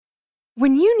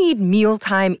When you need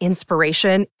mealtime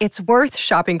inspiration, it's worth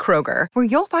shopping Kroger, where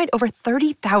you'll find over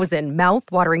 30,000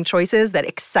 mouth-watering choices that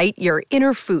excite your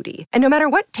inner foodie. And no matter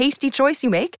what tasty choice you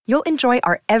make, you'll enjoy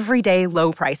our everyday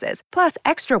low prices, plus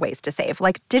extra ways to save,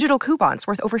 like digital coupons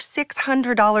worth over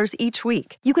 $600 each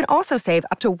week. You can also save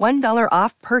up to $1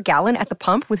 off per gallon at the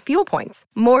pump with fuel points.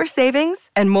 More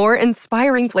savings and more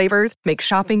inspiring flavors make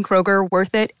shopping Kroger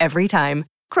worth it every time.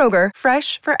 Kroger,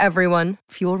 fresh for everyone.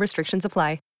 Fuel restrictions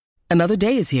apply. Another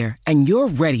day is here, and you're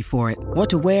ready for it. What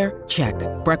to wear? Check.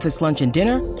 Breakfast, lunch, and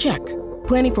dinner? Check.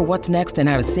 Planning for what's next and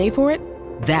how to save for it?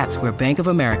 That's where Bank of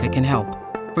America can help.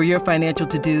 For your financial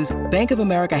to-dos, Bank of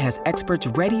America has experts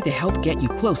ready to help get you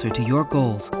closer to your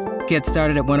goals. Get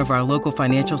started at one of our local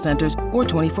financial centers or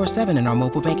 24/7 in our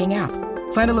mobile banking app.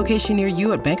 Find a location near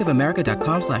you at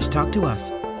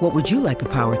bankofamerica.com/talktous. What would you like the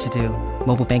power to do?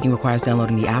 Mobile banking requires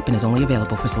downloading the app and is only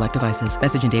available for select devices.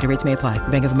 Message and data rates may apply.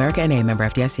 Bank of America N.A., member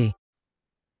FDIC.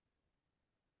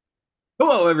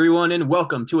 Hello, everyone, and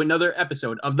welcome to another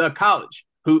episode of the College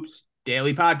Hoops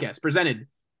Daily Podcast, presented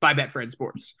by Betfred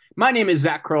Sports. My name is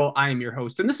Zach Kroll. I am your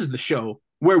host, and this is the show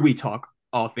where we talk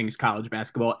all things college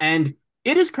basketball. And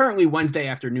it is currently Wednesday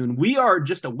afternoon. We are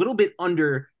just a little bit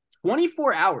under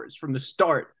 24 hours from the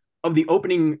start of the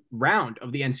opening round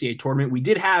of the NCAA tournament. We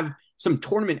did have some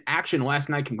tournament action last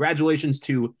night. Congratulations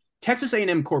to Texas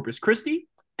A&M Corpus Christi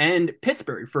and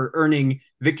Pittsburgh for earning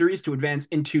victories to advance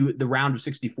into the round of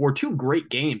 64. Two great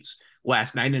games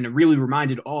last night, and it really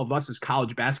reminded all of us as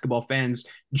college basketball fans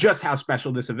just how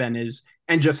special this event is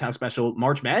and just how special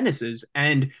March Madness is.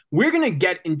 And we're going to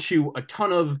get into a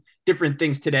ton of different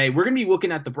things today. We're going to be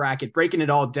looking at the bracket, breaking it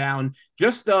all down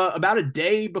just about a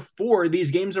day before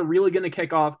these games are really going to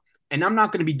kick off. And I'm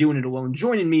not going to be doing it alone.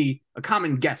 Joining me, a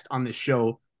common guest on this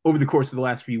show over the course of the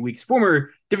last few weeks, former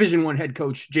Division I head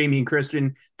coach Jamie and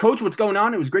Christian. Coach, what's going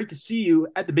on? It was great to see you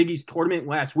at the Big East tournament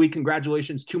last week.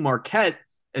 Congratulations to Marquette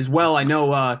as well. I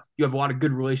know you have a lot of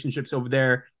good relationships over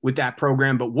there with that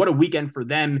program, but what a weekend for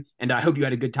them. And I hope you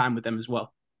had a good time with them as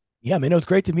well. Yeah, man, it was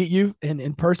great to meet you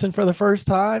in person for the first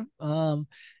time. And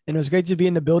it was great to be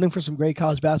in the building for some great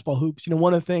college basketball hoops. You know,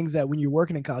 one of the things that when you're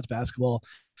working in college basketball,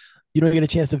 you don't get a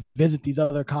chance to visit these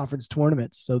other conference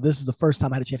tournaments. So this is the first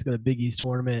time I had a chance to go to the Big East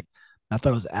tournament. I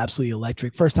thought it was absolutely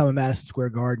electric. First time in Madison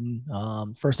Square Garden,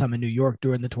 first time in New York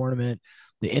during the tournament.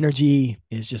 The energy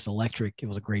is just electric. It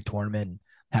was a great tournament.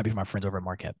 Happy for my friends over at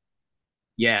Marquette.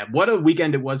 Yeah, what a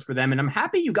weekend it was for them. And I'm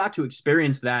happy you got to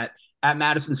experience that at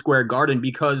Madison Square Garden,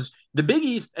 because the Big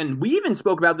East, and we even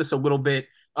spoke about this a little bit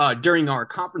during our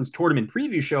conference tournament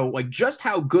preview show, like just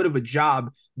how good of a job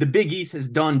the Big East has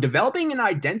done developing an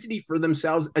identity for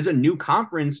themselves as a new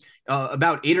conference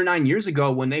about 8 or 9 years ago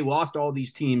when they lost all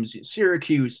these teams,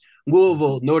 Syracuse,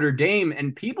 Louisville, Notre Dame,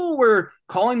 and people were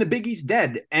calling the Big East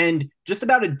dead. And just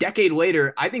about a decade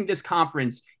later, I think this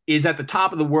conference is at the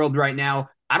top of the world right now.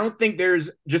 I don't think there's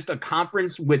just a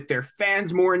conference with their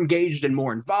fans more engaged and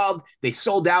more involved. They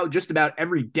sold out just about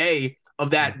every day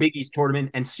of that Big East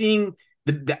tournament, and seeing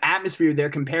the atmosphere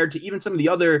there compared to even some of the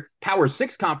other Power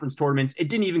 6 conference tournaments, it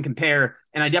didn't even compare.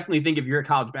 And I definitely think if you're a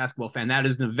college basketball fan, that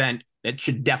is an event that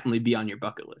should definitely be on your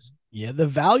bucket list. Yeah, the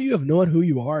value of knowing who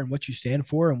you are and what you stand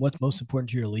for and what's most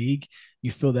important to your league, you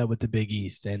feel that with the Big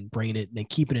East, and bringing it and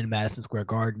keeping it in Madison Square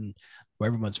Garden where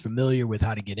everyone's familiar with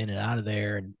how to get in and out of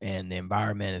there, and the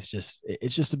environment is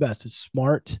it's just the best. It's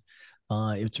smart.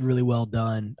 It's really well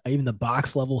done. Even the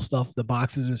box level stuff, the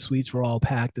boxes and suites were all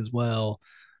packed as well.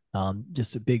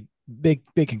 Just a big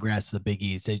congrats to the Big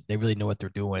East. They really know what they're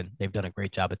doing. They've done a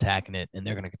great job attacking it, and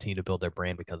they're going to continue to build their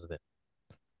brand because of it.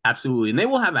 Absolutely. And they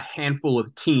will have a handful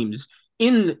of teams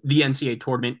in the NCAA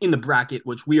tournament in the bracket,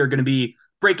 which we are going to be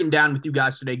breaking down with you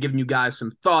guys today, giving you guys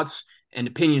some thoughts and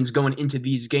opinions going into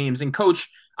these games. And Coach,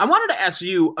 I wanted to ask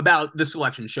you about the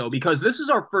selection show, because this is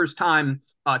our first time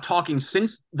talking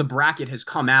since the bracket has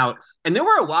come out. And there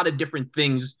were a lot of different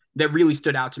things that really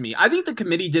stood out to me. I think the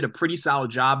committee did a pretty solid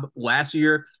job last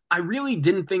year. I really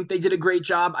didn't think they did a great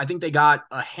job. I think they got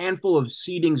a handful of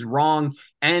seedings wrong.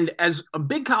 And as a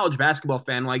big college basketball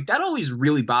fan, like, that always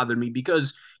really bothered me,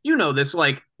 because you know this,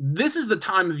 like, this is the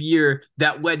time of year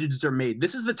that legends are made.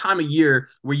 This is the time of year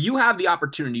where you have the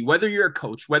opportunity, whether you're a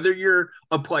coach, whether you're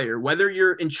a player, whether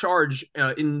you're in charge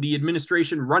in the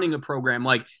administration running a program,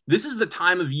 like, this is the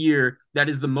time of year that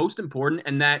is the most important,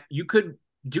 and that you could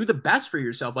do the best for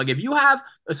yourself. Like, if you have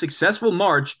a successful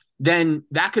March, then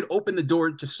that could open the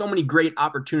door to so many great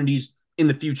opportunities in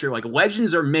the future. Like,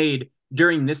 legends are made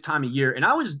during this time of year. And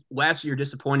I was last year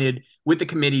disappointed with the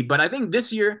committee, but I think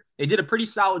this year they did a pretty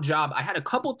solid job. I had a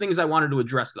couple things I wanted to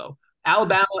address, though.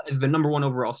 Alabama is the number 1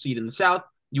 overall seed in the South.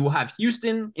 You will have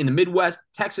Houston in the Midwest,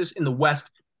 Texas in the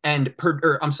West, and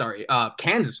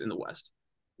Kansas in the West,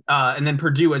 and then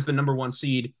Purdue as the number 1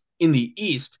 seed in the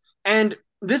East. And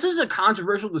this is a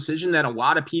controversial decision that a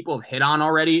lot of people have hit on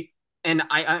already. And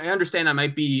I understand I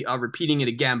might be repeating it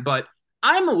again, but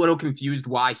I'm a little confused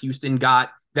why Houston got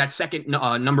that second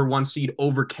number 1 seed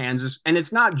over Kansas. And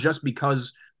it's not just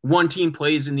because one team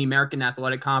plays in the American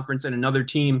Athletic Conference and another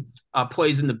team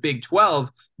plays in the Big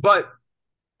 12. But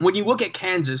when you look at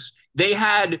Kansas, they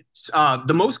had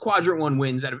the most quadrant 1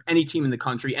 wins out of any team in the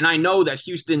country. And I know that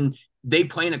Houston, they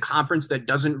play in a conference that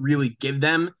doesn't really give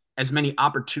them as many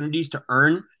opportunities to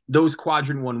earn those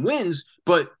quadrant 1 wins,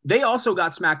 but they also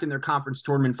got smacked in their conference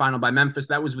tournament final by Memphis.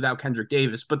 That was without Kendrick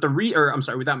Davis, but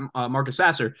without Marcus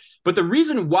Sasser. But the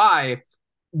reason why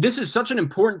this is such an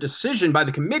important decision by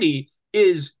the committee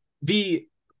is the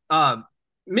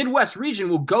Midwest region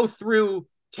will go through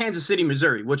Kansas City,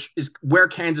 Missouri, which is where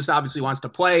Kansas obviously wants to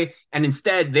play. And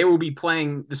instead, they will be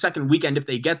playing the second weekend if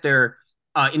they get there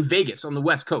in Vegas on the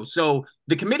West Coast. So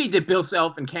the committee did Bill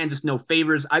Self and Kansas no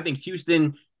favors. I think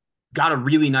Houston got a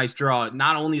really nice draw.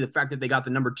 Not only the fact that they got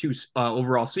the number 2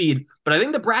 overall seed, but I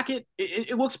think the bracket,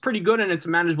 it looks pretty good and it's a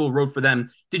manageable road for them.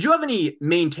 Did you have any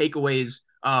main takeaways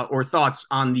or thoughts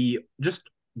on the just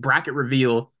bracket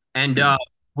reveal? And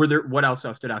what else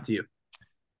stood out to you?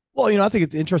 Well, I think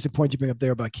it's an interesting point you bring up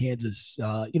there about Kansas.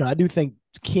 I do think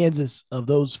Kansas, of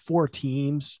those 4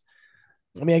 teams,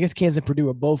 I mean, I guess Kansas and Purdue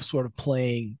are both sort of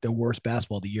playing their worst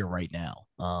basketball of the year right now.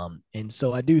 And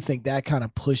so I do think that kind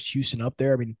of pushed Houston up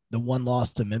there. I mean, the one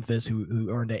loss to Memphis, who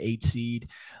earned an 8 seed,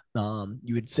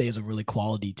 you would say is a really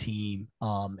quality team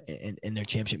in their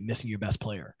championship, missing your best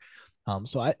player.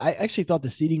 So I actually thought the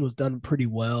seeding was done pretty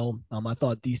well. I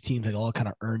thought these teams had all kind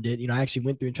of earned it. I actually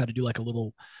went through and tried to do like a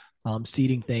little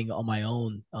seeding thing on my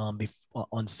own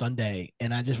on Sunday,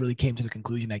 and I just really came to the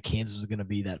conclusion that Kansas was going to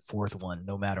be that 4th one,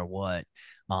 no matter what.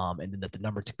 And then that the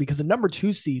number 2, because the number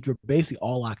 2 seeds were basically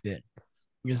all locked in.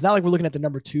 It's not like we're looking at the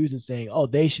number 2s and saying, oh,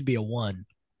 they should be a 1.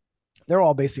 They're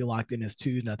all basically locked in as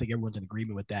 2s, and I think everyone's in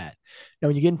agreement with that. Now,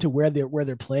 when you get into where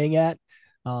they're playing at,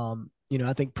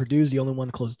 I think Purdue's the only one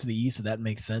closest to the East, so that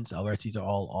makes sense. Our these are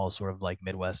all sort of like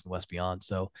Midwest and West beyond.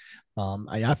 So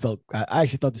I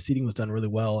actually thought the seeding was done really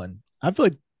well, and I feel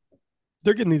like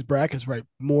they're getting these brackets right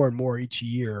more and more each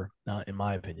year, in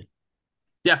my opinion.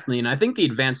 Definitely, and I think the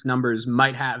advanced numbers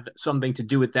might have something to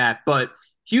do with that. But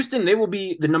Houston, they will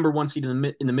be the number 1 seed in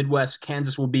the Midwest.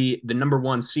 Kansas will be the number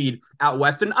 1 seed out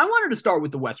west. And I wanted to start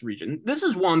with the West region. This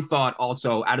is one thought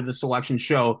also out of the selection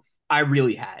show I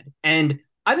really had, and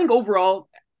I think overall,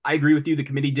 I agree with you. The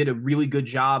committee did a really good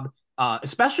job,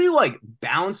 especially like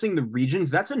balancing the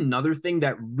regions. That's another thing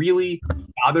that really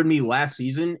bothered me last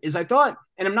season is I thought,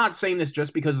 and I'm not saying this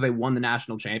just because they won the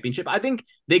national championship. I think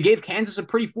they gave Kansas a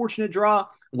pretty fortunate draw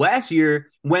last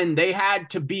year when they had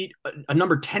to beat a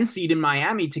number 10 seed in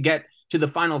Miami to get to the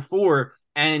Final Four.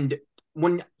 And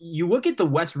when you look at the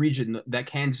West region that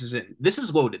Kansas is in, this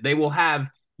is loaded. They will have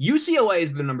UCLA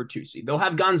as the number 2 seed. They'll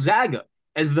have Gonzaga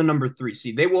as the number 3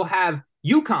 seed. They will have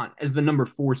UConn as the number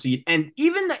 4 seed. And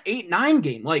even the 8-9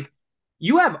 game, like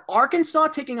you have Arkansas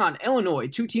taking on Illinois,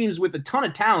 2 teams with a ton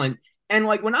of talent. And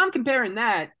like when I'm comparing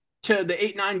that to the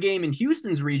 8-9 game in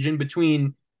Houston's region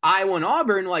between Iowa and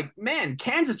Auburn, like, man,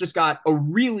 Kansas just got a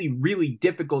really, really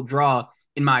difficult draw,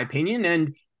 in my opinion.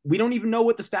 And we don't even know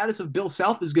what the status of Bill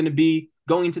Self is going to be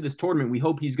going into this tournament. We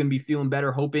hope he's going to be feeling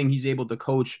better, hoping he's able to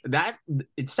coach. That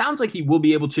it sounds like he will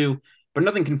be able to, but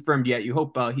nothing confirmed yet. You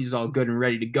hope he's all good and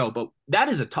ready to go. But that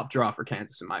is a tough draw for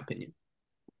Kansas, in my opinion.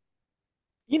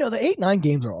 The 8-9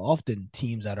 games are often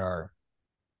teams that are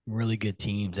really good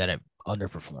teams that have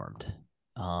underperformed.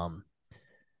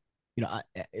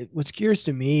 What's curious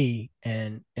to me,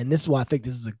 and this is why I think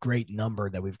this is a great number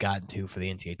that we've gotten to for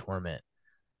the NCAA tournament,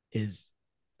 is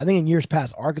I think in years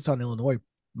past, Arkansas and Illinois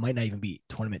might not even be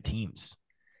tournament teams.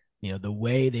 The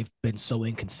way they've been so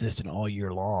inconsistent all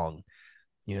year long,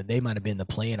 they might have been the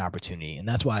play-in opportunity. And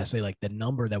that's why I say like the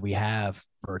number that we have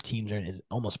for teams is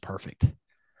almost perfect,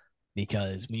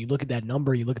 because when you look at that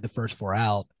number, you look at the first 4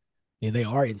 out, they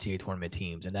are NCAA tournament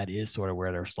teams, and that is sort of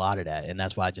where they're slotted at. And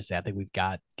that's why I just say I think we've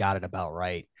got it about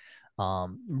right.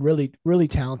 Really, really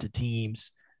talented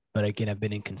teams, but again, have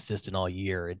been inconsistent all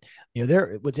year.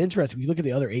 And what's interesting, if you look at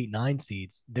the other 8-9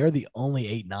 seeds, they're the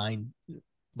only 8-9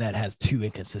 that has 2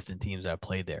 inconsistent teams that have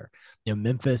played there.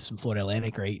 Memphis and Florida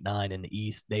Atlantic are 8-9 in the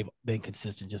East. They've been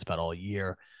consistent just about all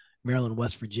year. Maryland,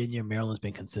 West Virginia. Maryland's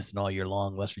been consistent all year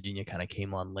long. West Virginia kind of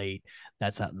came on late.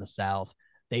 That's out in the South.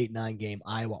 The 8-9 game,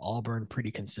 Iowa, Auburn,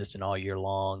 pretty consistent all year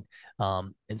long.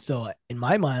 And so in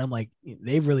my mind, I'm like,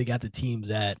 they've really got the teams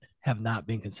that have not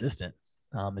been consistent.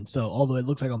 And so although it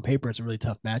looks like on paper it's a really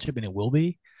tough matchup, and it will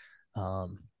be,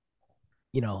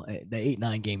 the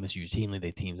 8-9 game is routinely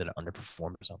the teams that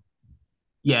underperform or something.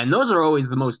 Yeah, and those are always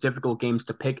the most difficult games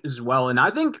to pick as well. And I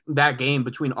think that game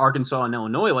between Arkansas and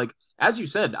Illinois, like as you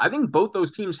said, I think both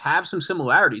those teams have some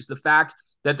similarities. The fact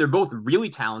that they're both really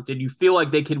talented, you feel like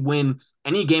they could win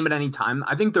any game at any time.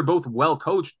 I think they're both well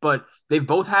coached, but they've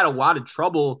both had a lot of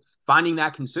trouble finding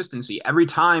that consistency. Every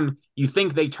time you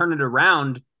think they turn it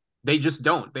around, they just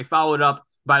don't. They follow it up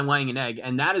by laying an egg.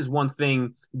 And that is one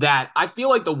thing that I feel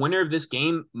like the winner of this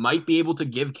game might be able to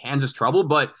give Kansas trouble,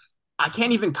 but I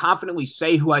can't even confidently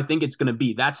say who I think it's going to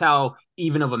be. That's how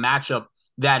even of a matchup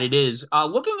that it is.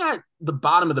 Looking at the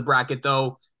bottom of the bracket,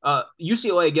 though,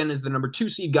 UCLA again is the number 2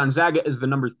 seed, Gonzaga is the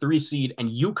number 3 seed, and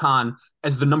UConn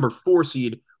as the number 4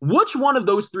 seed. Which one of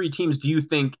those 3 teams do you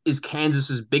think is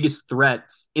Kansas's biggest threat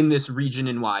in this region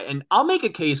and why? And I'll make a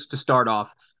case to start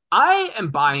off. I am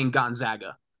buying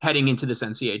Gonzaga heading into this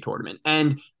NCAA tournament.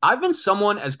 And I've been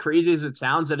someone, as crazy as it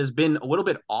sounds, that has been a little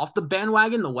bit off the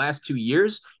bandwagon the last 2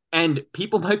 years. And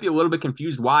people might be a little bit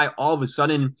confused why all of a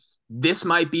sudden this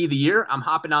might be the year I'm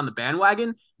hopping on the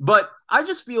bandwagon. But I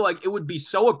just feel like it would be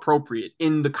so appropriate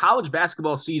in the college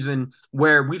basketball season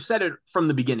where we've said it from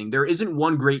the beginning. There isn't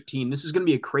one great team. This is going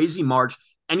to be a crazy March.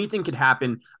 Anything could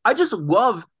happen. I just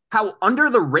love how under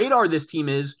the radar this team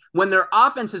is when their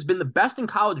offense has been the best in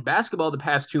college basketball the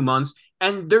past 2 months.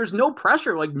 And there's no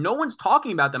pressure. Like no one's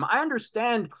talking about them. I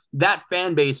understand that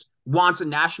fan base wants a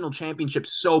national championship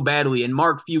so badly. And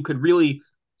Mark Few could really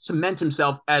cement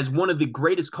himself as one of the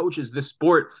greatest coaches this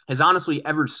sport has honestly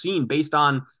ever seen based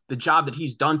on the job that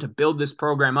he's done to build this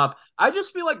program up. I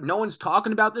just feel like no one's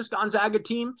talking about this Gonzaga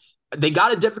team. They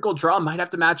got a difficult draw, might have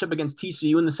to match up against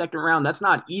TCU in the second round. That's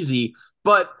not easy,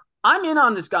 but I'm in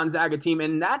on this Gonzaga team,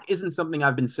 and that isn't something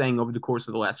I've been saying over the course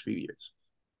of the last few years.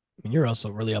 I mean, you're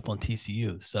also really up on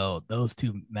TCU, so those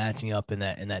two matching up in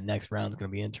that next round is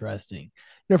going to be interesting.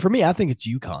 For me, I think it's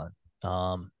UConn.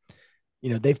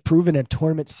 They've proven in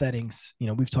tournament settings.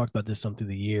 We've talked about this some through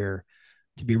the year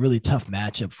to be a really tough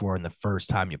matchup for in the first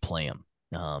time you play them.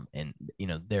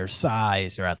 Their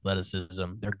size, their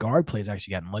athleticism, their guard play has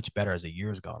actually gotten much better as the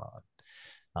year's gone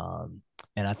on.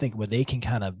 And I think where they can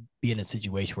kind of be in a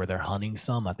situation where they're hunting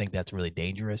some, I think that's really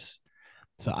dangerous.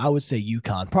 So I would say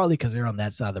UConn, probably because they're on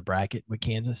that side of the bracket with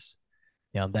Kansas.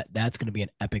 That's going to be an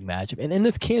epic matchup. And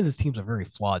this Kansas team's a very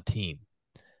flawed team.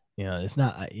 It's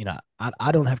not,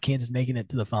 I don't have Kansas making it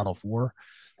to the Final Four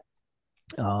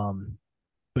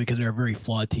because they're a very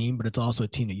flawed team, but it's also a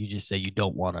team that you just say you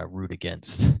don't want to root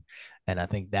against. And I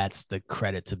think that's the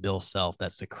credit to Bill Self.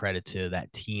 That's the credit to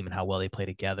that team and how well they play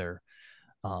together.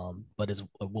 But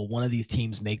will one of these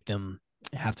teams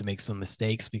have to make some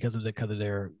mistakes because of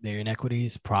their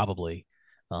inequities? Probably.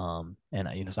 So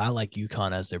I like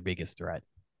UConn as their biggest threat.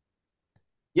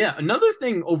 Yeah, another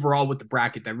thing overall with the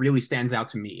bracket that really stands out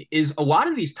to me is a lot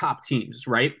of these top teams,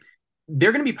 right?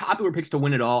 They're going to be popular picks to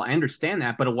win it all. I understand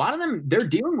that, but a lot of them, they're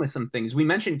dealing with some things. We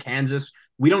mentioned Kansas.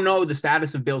 We don't know the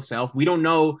status of Bill Self. We don't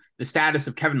know the status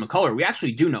of Kevin McCullough. We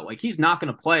actually do know, he's not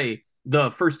going to play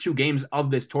the first 2 games of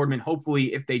this tournament.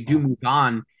 Hopefully, if they do move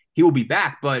on, he will be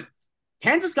back. But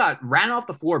Kansas got ran off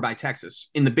the floor by Texas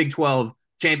in the Big 12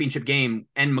 championship game,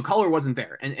 and McCullough wasn't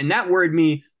there. And that worried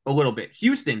me a little bit.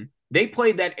 Houston, they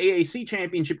played that AAC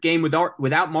championship game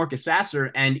without Marcus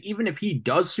Sasser, and even if he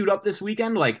does suit up this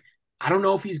weekend, I don't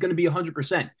know if he's going to be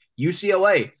 100%.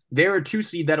 UCLA, they're a 2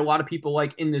 seed that a lot of people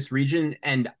like in this region,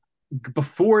 and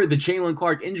before the Jalen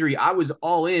Clark injury, I was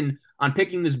all in on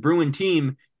picking this Bruin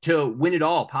team to win it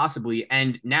all, possibly,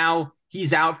 and now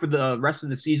he's out for the rest of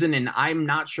the season, and I'm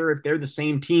not sure if they're the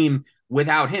same team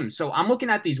without him. So I'm looking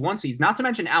at these 1 seeds, not to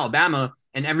mention Alabama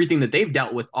and everything that they've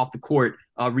dealt with off the court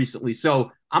recently.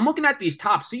 So I'm looking at these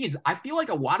top seeds. I feel like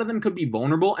a lot of them could be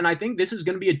vulnerable, and I think this is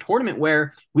going to be a tournament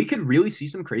where we could really see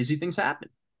some crazy things happen.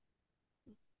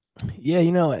 Yeah,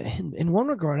 in one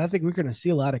regard, I think we're going to see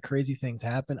a lot of crazy things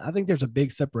happen. I think there's a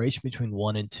big separation between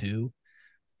 1 and 2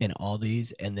 in all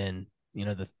these, and then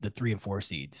the 3 and 4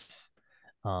 seeds.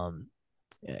 So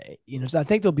I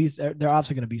think they're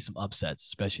obviously going to be some upsets,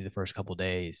 especially the first couple of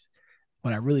days.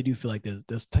 But I really do feel like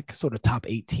those sort of top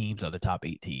 8 teams are the top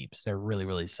 8 teams. They're really,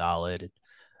 really solid.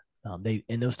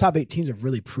 Those top 8 teams have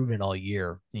really proven it all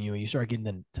year. And you start getting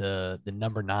into the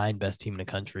number 9 best team in the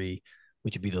country,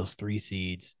 which would be those 3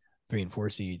 and 4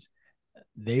 seeds.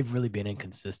 They've really been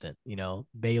inconsistent.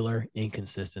 Baylor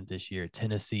inconsistent this year,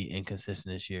 Tennessee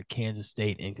inconsistent this year, Kansas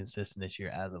State inconsistent this year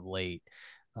as of late.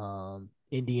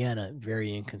 Indiana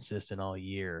very inconsistent all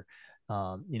year.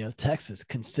 Texas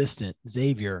consistent.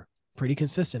 Xavier pretty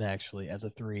consistent actually as a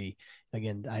 3.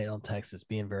 Again, I on Texas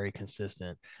being very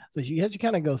consistent. So you have to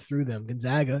kind of go through them.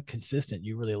 Gonzaga consistent.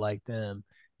 You really like them.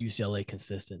 UCLA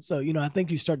consistent. So, I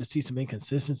think you start to see some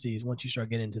inconsistencies once you start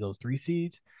getting into those 3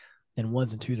 seeds, and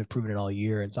 1s and 2s have proven it all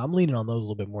year. And so I'm leaning on those a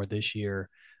little bit more this year.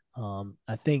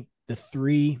 I think the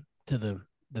 3 to the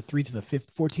 3 to the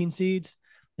 14 seeds,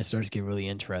 it starts to get really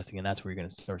interesting. And that's where you're going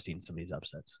to start seeing some of these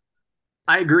upsets.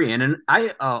 I agree. And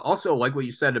I also like what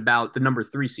you said about the number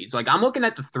 3 seeds. Like, I'm looking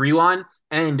at the 3 line,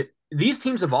 and these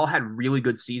teams have all had really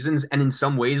good seasons. And in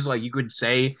some ways, like, you could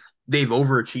say they've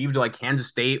overachieved. Like Kansas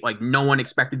State, like, no one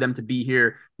expected them to be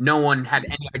here. No one had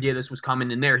any idea this was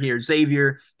coming, and they're here.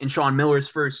 Xavier in Sean Miller's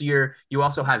first year. You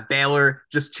also have Baylor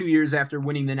just 2 years after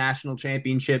winning the national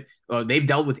championship. They've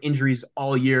dealt with injuries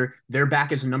all year. They're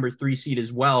back as a number 3 seed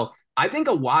as well. I think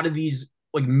a lot of these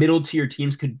like middle tier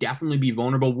teams could definitely be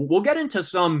vulnerable. We'll get into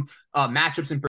some matchups in